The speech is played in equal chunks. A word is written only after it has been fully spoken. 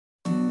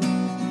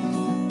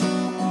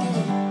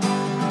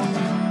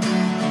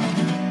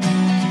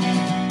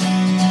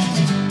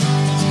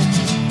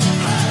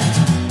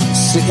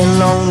Sitting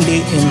lonely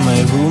in my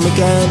room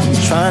again,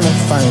 trying to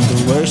find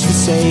the words to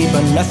say,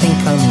 but nothing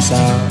comes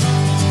out.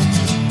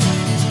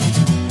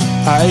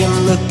 I am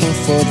looking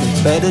for the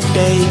better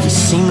days,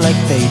 seem like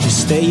they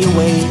just stay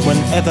away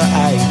whenever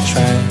I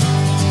try.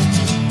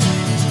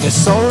 There's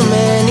so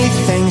many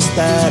things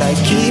that I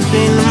keep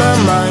in my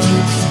mind.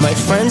 My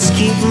friends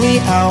keep me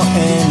out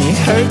and it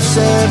hurts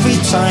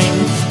every time.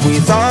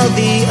 With all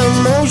the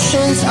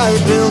emotions I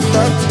built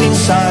up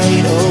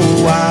inside,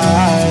 oh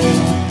why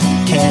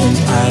can't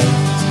I?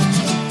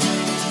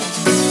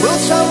 Will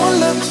someone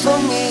look for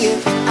me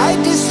if I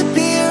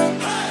disappear?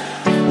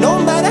 No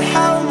matter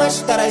how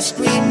much that I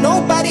scream,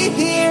 nobody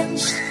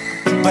hears.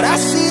 But I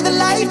see the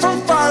light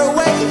from far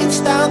away, it's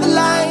down the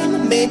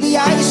line. Maybe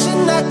I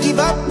should not give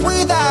up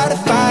without a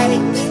fight,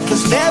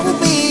 'cause there will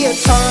be a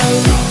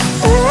time.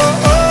 Oh,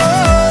 oh,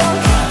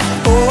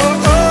 oh,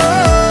 oh,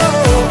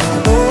 oh,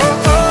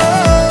 oh,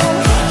 oh.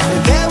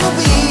 There will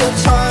be a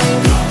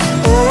time.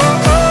 Oh,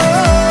 oh,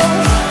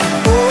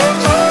 oh,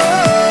 oh,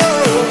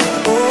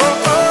 oh,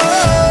 oh,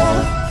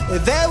 oh.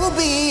 There will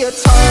be a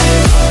time.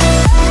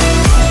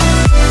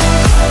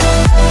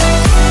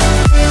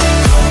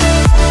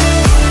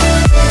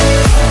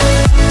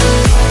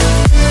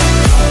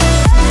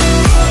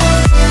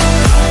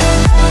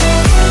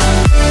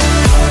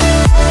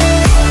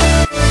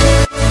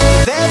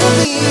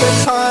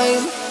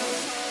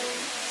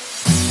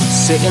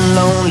 Sitting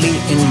lonely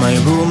in my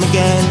room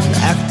again,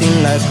 acting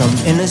like I'm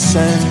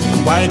innocent.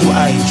 Why do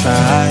I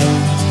try?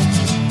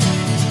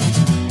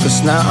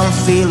 'Cause now I'm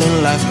feeling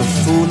like a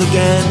fool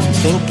again,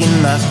 thinking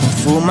I can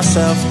fool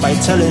myself by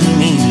telling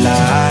me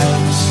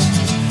lies.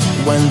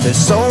 When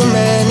there's so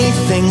many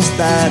things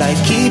that I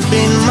keep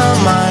in my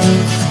mind,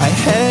 I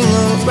hang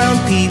around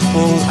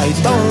people I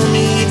don't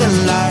even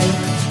like.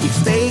 If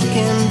they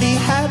can be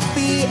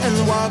happy and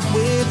walk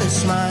with a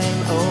smile,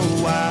 oh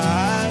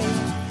why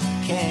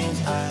can't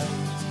I?